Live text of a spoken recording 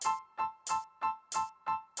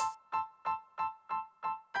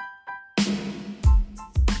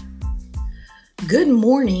Good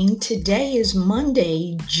morning. Today is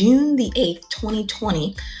Monday, June the 8th,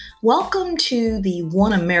 2020. Welcome to the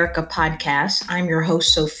One America podcast. I'm your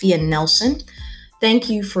host, Sophia Nelson. Thank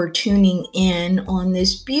you for tuning in on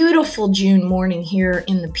this beautiful June morning here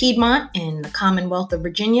in the Piedmont and the Commonwealth of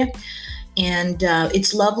Virginia. And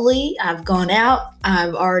it's lovely. I've gone out.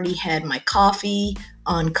 I've already had my coffee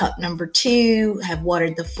on cup number 2, have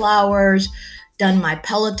watered the flowers, done my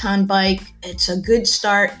Peloton bike. It's a good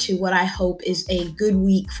start to what I hope is a good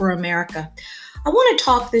week for America. I want to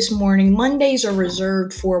talk this morning. Mondays are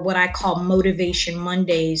reserved for what I call Motivation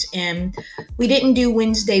Mondays. And we didn't do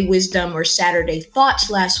Wednesday Wisdom or Saturday Thoughts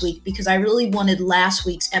last week because I really wanted last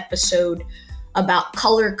week's episode about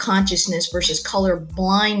color consciousness versus color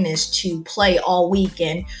blindness to play all week.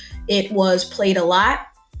 And it was played a lot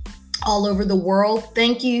all over the world.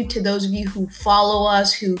 Thank you to those of you who follow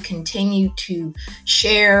us, who continue to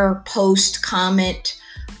share, post, comment.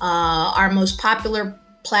 Our most popular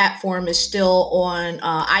platform is still on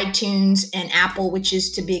iTunes and Apple, which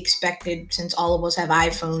is to be expected since all of us have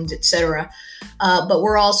iPhones, etc. But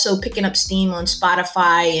we're also picking up steam on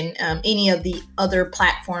Spotify and any of the other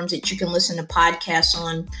platforms that you can listen to podcasts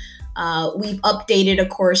on. We've updated, of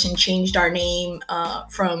course, and changed our name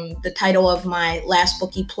from the title of my last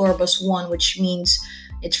book, E Pluribus One, which means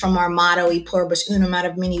it's from our motto, E Pluribus Unum, out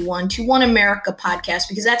of many one, to One America podcast,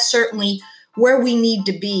 because that's certainly where we need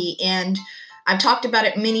to be. And I've talked about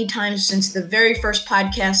it many times since the very first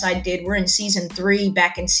podcast I did. We're in season 3.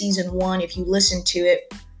 Back in season 1, if you listen to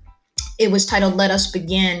it, it was titled Let Us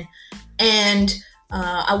Begin. And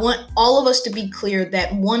I want all of us to be clear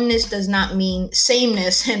that oneness does not mean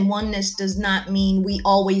sameness, and oneness does not mean we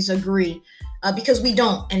always agree, because we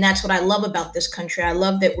don't. And that's what I love about this country. I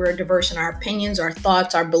love that we're diverse in our opinions, our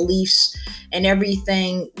thoughts, our beliefs, and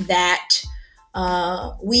everything that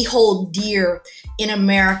we hold dear in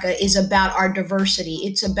America is about our diversity.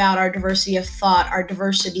 It's about our diversity of thought, our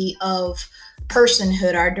diversity of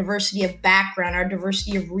personhood, our diversity of background, our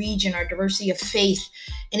diversity of region, our diversity of faith.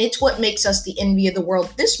 And it's what makes us the envy of the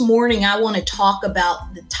world. This morning, I want to talk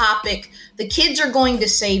about the topic, the kids are going to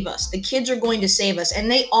save us. The kids are going to save us. And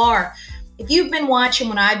they are. If you've been watching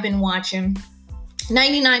what I've been watching,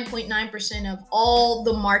 99.9% of all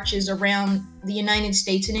the marches around the United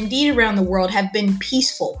States and indeed around the world have been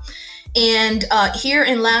peaceful. And here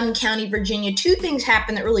in Loudoun County, Virginia, 2 things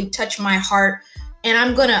happened that really touched my heart. And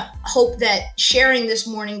I'm going to hope that sharing this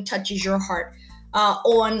morning touches your heart.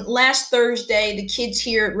 On last Thursday, the kids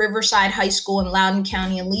here at Riverside High School in Loudoun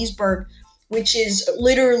County in Leesburg, which is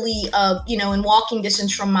literally, in walking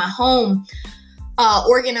distance from my home,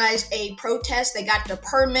 organized a protest. They got the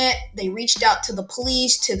permit. They reached out to the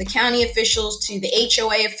police, to the county officials, to the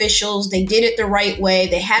HOA officials. They did it the right way.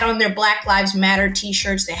 They had on their Black Lives Matter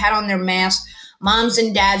t-shirts. They had on their masks. Moms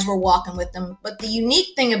and dads were walking with them. But the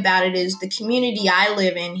unique thing about it is the community I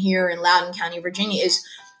live in here in Loudoun County, Virginia, is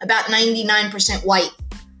about 99% white,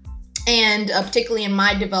 and particularly in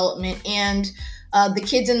my development. And the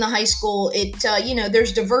kids in the high school,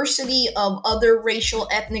 there's diversity of other racial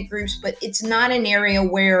ethnic groups, but it's not an area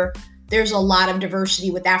where there's a lot of diversity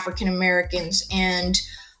with African Americans. And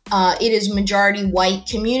it is majority white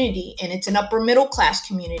community, and it's an upper middle class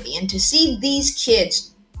community. And to see these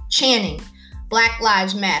kids chanting Black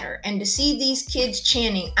Lives Matter, and to see these kids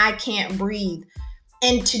chanting, I can't breathe,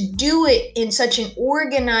 and to do it in such an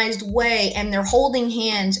organized way, and they're holding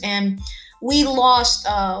hands. And we lost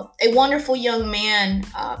a wonderful young man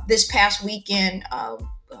this past weekend,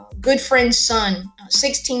 good friend's son,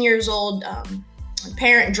 16 years old,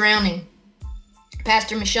 parent drowning.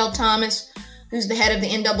 Pastor Michelle Thomas, who's the head of the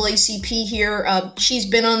NAACP here, she's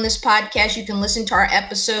been on this podcast. You can listen to our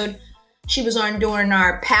episode. She was on during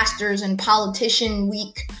our Pastors and Politician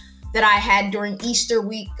Week that I had during Easter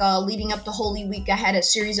week, leading up to Holy Week. I had a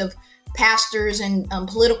series of pastors and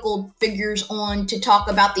political figures on to talk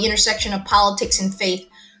about the intersection of politics and faith.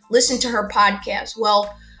 Listen to her podcast.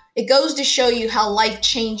 Well, it goes to show you how life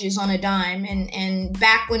changes on a dime. And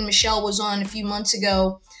back when Michelle was on a few months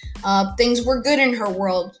ago, things were good in her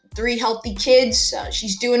world. 3 healthy kids.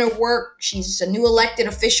 She's doing her work. She's a new elected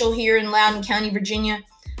official here in Loudoun County, Virginia,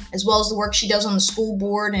 as well as the work she does on the school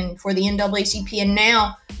board and for the NAACP. And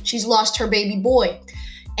now she's lost her baby boy.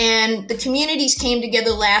 And the communities came together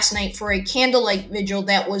last night for a candlelight vigil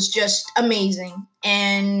that was just amazing.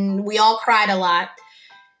 And we all cried a lot.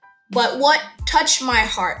 But what touched my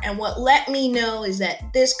heart and what let me know is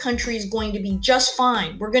that this country is going to be just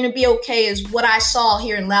fine. We're going to be okay, is what I saw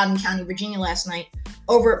here in Loudoun County, Virginia last night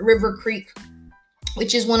over at River Creek,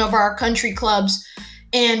 which is one of our country clubs,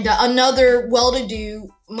 and another well-to-do,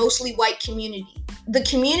 mostly white community. the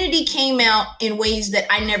community came out in ways that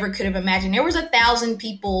I never could have imagined. There was 1,000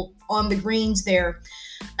 people on the greens there.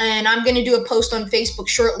 And I'm going to do a post on Facebook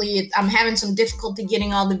shortly. I'm having some difficulty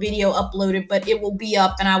getting all the video uploaded, but it will be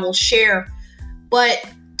up and I will share. But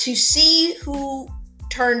to see who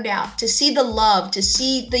turned out, to see the love, to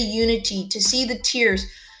see the unity, to see the tears,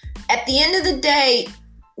 at the end of the day,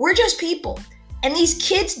 we're just people. And these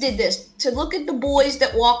kids did this. To look at the boys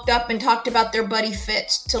that walked up and talked about their buddy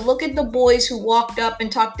Fitz, to look at the boys who walked up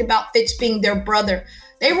and talked about Fitz being their brother.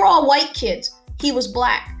 They were all white kids. He was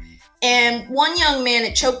black. And one young man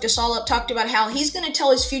that choked us all up talked about how he's going to tell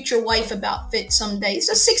his future wife about Fitz someday. He's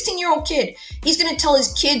a 16-year-old kid. He's going to tell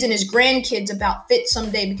his kids and his grandkids about Fitz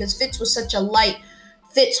someday because Fitz was such a light.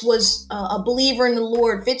 Fitz was a believer in the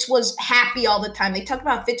Lord. Fitz was happy all the time. They talk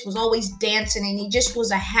about Fitz was always dancing, and he just was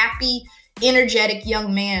a happy, energetic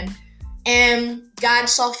young man. And God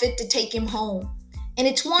saw fit to take him home. And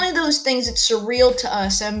it's one of those things that's surreal to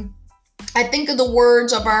us. And I think of the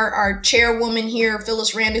words of our chairwoman here,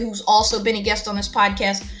 Phyllis Randa, who's also been a guest on this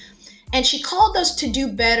podcast. And she called us to do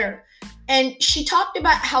better. And she talked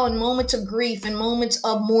about how in moments of grief and moments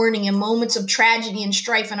of mourning and moments of tragedy and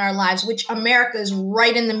strife in our lives, which America is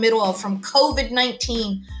right in the middle of, from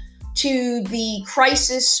COVID-19 to the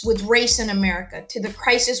crisis with race in America, to the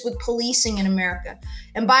crisis with policing in America.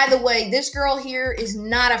 And by the way, this girl here is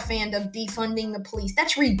not a fan of defunding the police.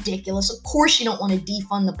 That's ridiculous. Of course you don't want to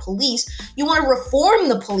defund the police. You want to reform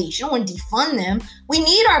the police. You don't want to defund them. We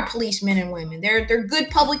need our policemen and women. They're good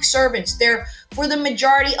public servants. They're, for the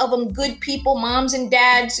majority of them, good people, moms and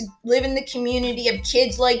dads, live in the community, have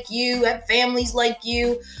kids like you, have families like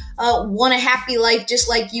you, want a happy life just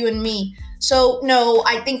like you and me. So, no,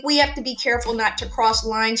 I think we have to be careful not to cross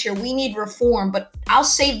lines here. We need reform, but I'll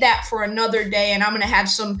save that for another day, and I'm going to have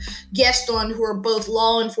some guests on who are both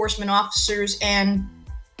law enforcement officers and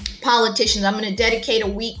politicians. I'm going to dedicate a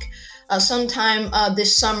week sometime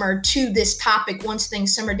this summer to this topic once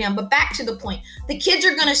things simmer down. But back to the point, the kids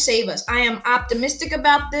are going to save us. I am optimistic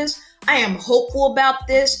about this. I am hopeful about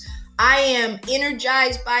this. I am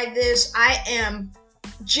energized by this. I am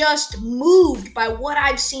just moved by what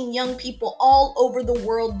I've seen young people all over the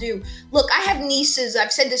world do. Look, I have nieces.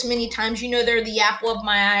 I've said this many times. You know, they're the apple of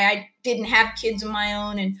my eye. I didn't have kids of my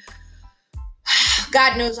own, and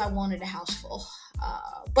God knows I wanted a house full.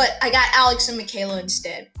 But I got Alex and Michaela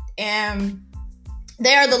instead, and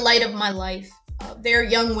they are the light of my life. They're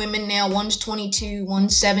young women now. One's 22,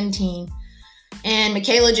 one's 17, and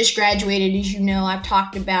Michaela just graduated, as you know. I've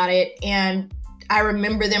talked about it, and I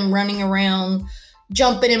remember them running around,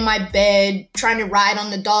 jumping in my bed, trying to ride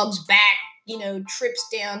on the dog's back, trips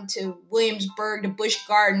down to Williamsburg, to Busch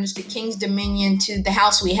Gardens, to King's Dominion, to the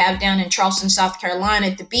house we have down in Charleston, South Carolina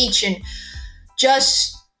at the beach, and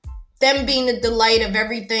just them being the delight of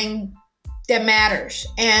everything that matters.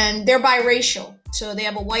 And they're biracial, so they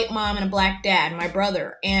have a white mom and a black dad, my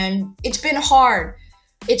brother, and it's been hard.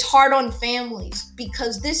 It's hard on families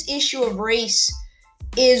because this issue of race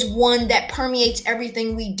is one that permeates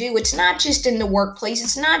everything we do. It's not just in the workplace.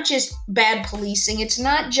 It's not just bad policing. It's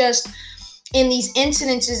not just in these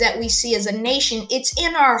incidences that we see as a nation. It's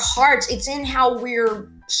in our hearts. It's in how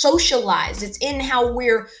we're socialized. It's in how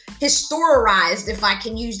we're historicized, if I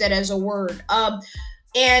can use that as a word.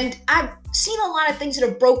 And I've seen a lot of things that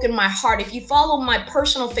have broken my heart. If you follow my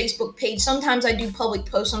personal Facebook page, sometimes I do public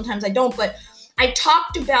posts, sometimes I don't, but I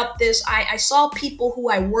talked about this. I saw people who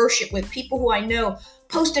I worship with, people who I know,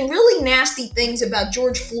 posting really nasty things about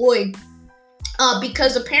George Floyd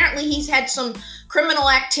because apparently he's had some criminal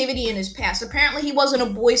activity in his past. Apparently he wasn't a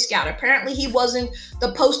Boy Scout. Apparently he wasn't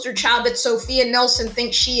the poster child that Sophia Nelson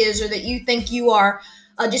thinks she is or that you think you are,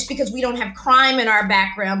 just because we don't have crime in our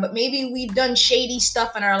background. But maybe we've done shady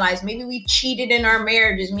stuff in our lives. Maybe we've cheated in our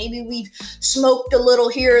marriages. Maybe we've smoked a little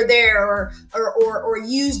here or there or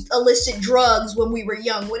used illicit drugs when we were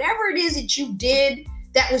young. Whatever it is that you did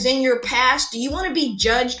that was in your past, do you want to be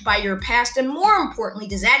judged by your past? And more importantly,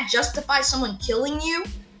 does that justify someone killing you?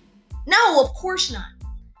 No, of course not.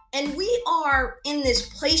 And we are in this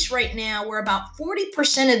place right now where about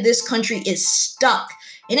 40% of this country is stuck.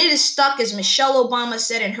 And it is stuck, as Michelle Obama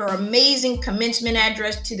said in her amazing commencement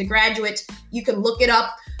address to the graduates. You can look it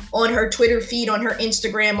up on her Twitter feed, on her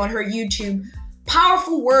Instagram, on her YouTube.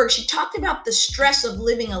 Powerful words. She talked about the stress of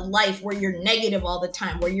living a life where you're negative all the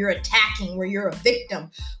time, where you're attacking, where you're a victim,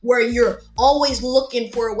 where you're always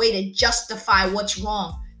looking for a way to justify what's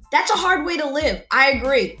wrong. That's a hard way to live. I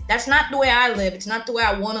agree. That's not the way I live. It's not the way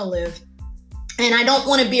I want to live. And I don't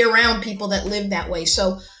want to be around people that live that way.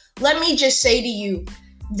 So let me just say to you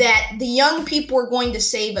that the young people are going to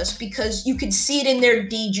save us because you can see it in their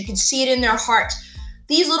deeds. You can see it in their hearts.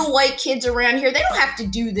 these little white kids around here, they don't have to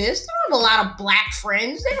do this. They don't have a lot of black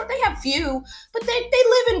friends. They have few, but they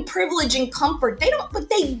live in privilege and comfort. But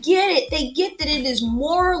they get it. They get that it is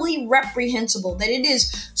morally reprehensible, that it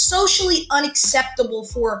is socially unacceptable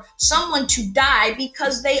for someone to die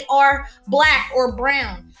because they are black or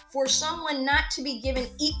brown, for someone not to be given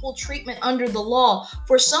equal treatment under the law,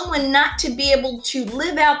 for someone not to be able to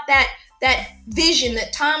live out that vision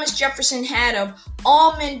that Thomas Jefferson had of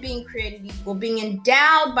all men being created equal, being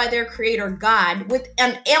endowed by their creator God with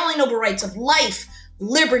unalienable rights of life,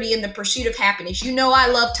 liberty, and the pursuit of happiness. You know I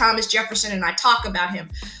love Thomas Jefferson and I talk about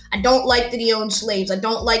him. I don't like that he owned slaves. I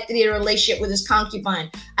don't like that he had a relationship with his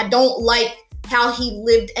concubine. I don't like how he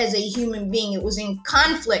lived as a human being. It was in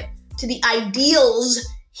conflict to the ideals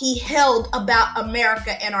he held about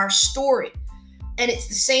America and our story. And it's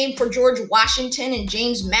the same for George Washington and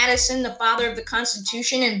James Madison, the father of the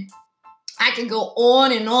Constitution. And I could go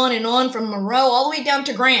on and on and on from Monroe all the way down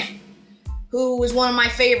to Grant, who was one of my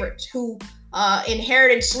favorites, who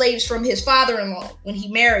inherited slaves from his father-in-law when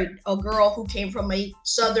he married a girl who came from a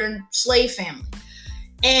Southern slave family.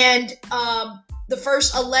 And the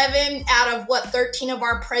first 11 out of 13 of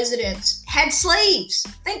our presidents had slaves.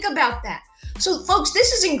 Think about that. So, folks,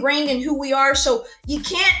 this is ingrained in who we are. So you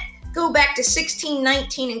can't go back to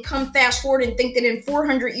 1619 and come fast forward and think that in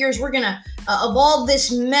 400 years we're going to evolve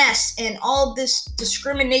this mess and all this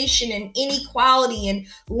discrimination and inequality and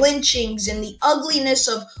lynchings and the ugliness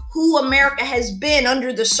of who America has been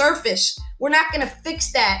under the surface. We're not going to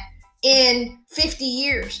fix that in 50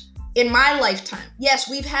 years, in my lifetime. Yes,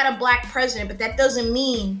 we've had a black president, but that doesn't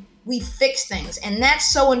mean we fix things. And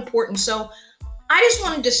that's so important. So I just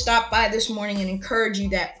wanted to stop by this morning and encourage you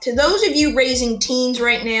that to those of you raising teens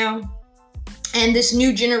right now and this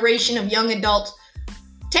new generation of young adults,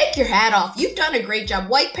 take your hat off. You've done a great job.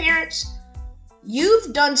 White parents,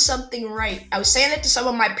 you've done something right. I was saying that to some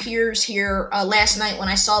of my peers here last night when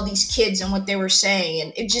I saw these kids and what they were saying,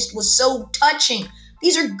 and it just was so touching.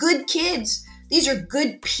 These are good kids. These are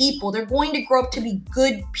good people. They're going to grow up to be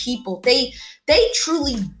good people. They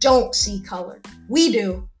truly don't see color. We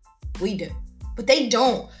do. But they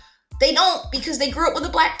don't. They don't because they grew up with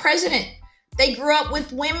a black president. They grew up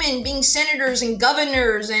with women being senators and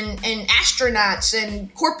governors and astronauts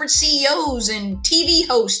and corporate CEOs and TV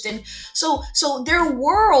hosts. And so their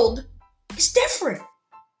world is different.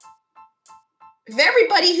 If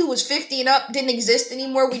everybody who was 50 and up didn't exist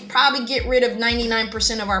anymore, we'd probably get rid of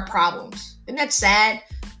 99% of our problems. Isn't that sad?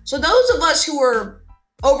 So those of us who are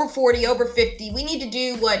over 40, over 50, we need to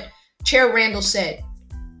do what Chair Randall said.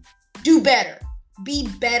 Do better. Be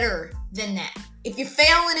better than that. If you're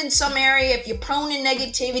failing in some area, if you're prone to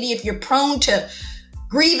negativity, if you're prone to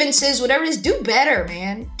grievances, whatever it is, do better,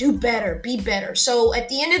 man. Do better. Be better. So at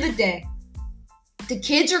the end of the day, the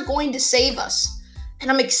kids are going to save us. And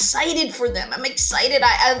I'm excited for them. I'm excited.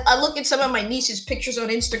 I look at some of my niece's pictures on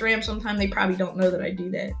Instagram. Sometimes they probably don't know that I do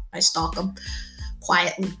that. I stalk them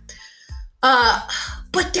quietly.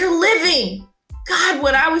 But they're living. God,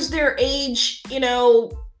 when I was their age,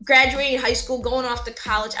 graduating high school, going off to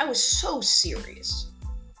college, I was so serious.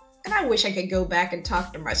 And I wish I could go back and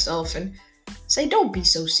talk to myself and say, don't be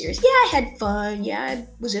so serious. Yeah, I had fun. Yeah, I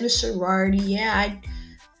was in a sorority. Yeah,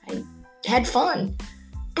 I had fun.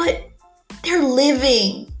 But they're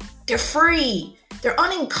living. They're free. They're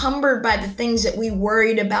unencumbered by the things that we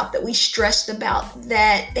worried about, that we stressed about,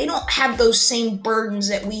 that they don't have those same burdens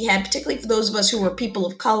that we had, particularly for those of us who are people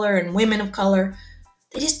of color and women of color.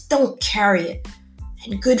 They just don't carry it.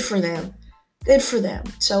 And good for them. Good for them.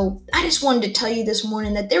 So I just wanted to tell you this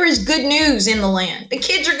morning that there is good news in the land. The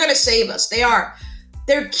kids are going to save us. They are.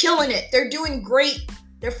 They're killing it. They're doing great.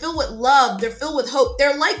 They're filled with love. They're filled with hope.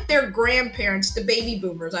 They're like their grandparents, the baby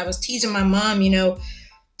boomers. I was teasing my mom,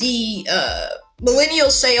 the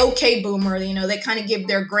millennials say, okay, boomer. They kind of give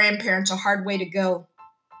their grandparents a hard way to go.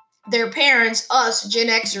 Their parents, us, Gen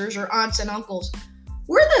Xers or aunts and uncles,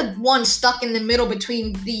 we're the ones stuck in the middle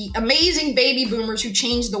between the amazing baby boomers who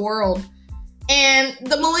changed the world and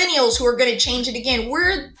the millennials who are going to change it again.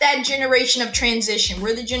 We're that generation of transition.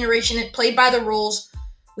 We're the generation that played by the rules.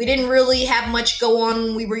 We didn't really have much go on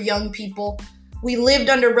when we were young people. We lived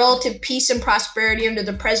under relative peace and prosperity under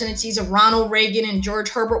the presidencies of Ronald Reagan and George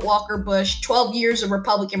Herbert Walker Bush, 12 years of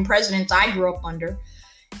Republican presidents I grew up under.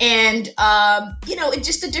 And, it's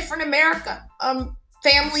just a different America.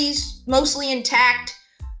 Families mostly intact.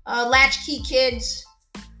 Latchkey Kids,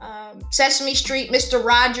 Sesame Street, Mr.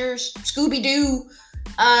 Rogers, Scooby-Doo,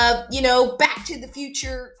 Back to the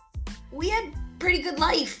Future. We had pretty good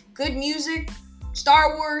life, good music,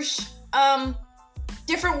 Star Wars,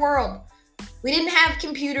 different world. We didn't have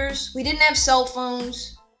computers. We didn't have cell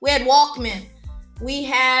phones. We had Walkman. We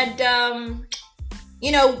had,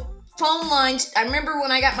 phone lines. I remember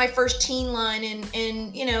when I got my first teen line and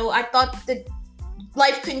I thought that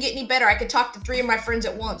life couldn't get any better. I could talk to 3 of my friends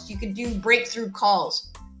at once. You could do breakthrough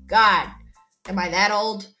calls. God, am I that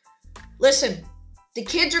old? Listen, the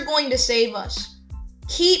kids are going to save us.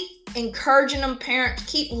 Keep encouraging them, parents.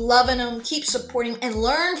 Keep loving them. Keep supporting them, and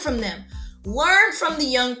learn from them. Learn from the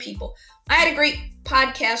young people. I had a great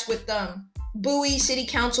podcast with Bowie City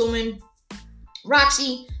Councilman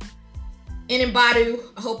Roxy Inambadu.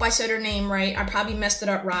 I hope I said her name right. I probably messed it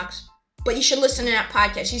up, Rox. But you should listen to that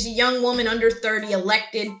podcast. She's a young woman under 30,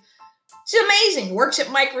 elected. She's amazing. Works at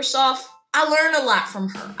Microsoft. I learn a lot from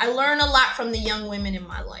her. I learn a lot from the young women in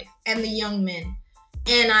my life and the young men.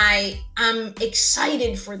 And I'm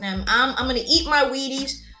excited for them. I'm going to eat my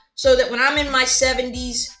Wheaties so that when I'm in my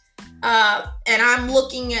 70s and I'm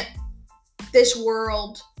looking at this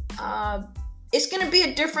world, it's going to be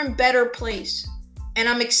a different, better place. And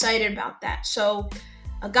I'm excited about that. So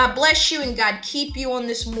God bless you and God keep you on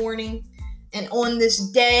this morning and on this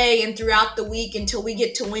day and throughout the week until we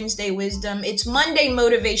get to Wednesday Wisdom. It's Monday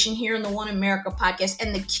Motivation here on the One America podcast,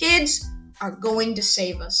 and the kids are going to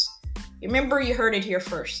save us. Remember, you heard it here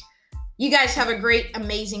first. You guys have a great,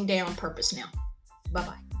 amazing day on purpose now.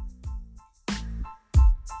 Bye-bye.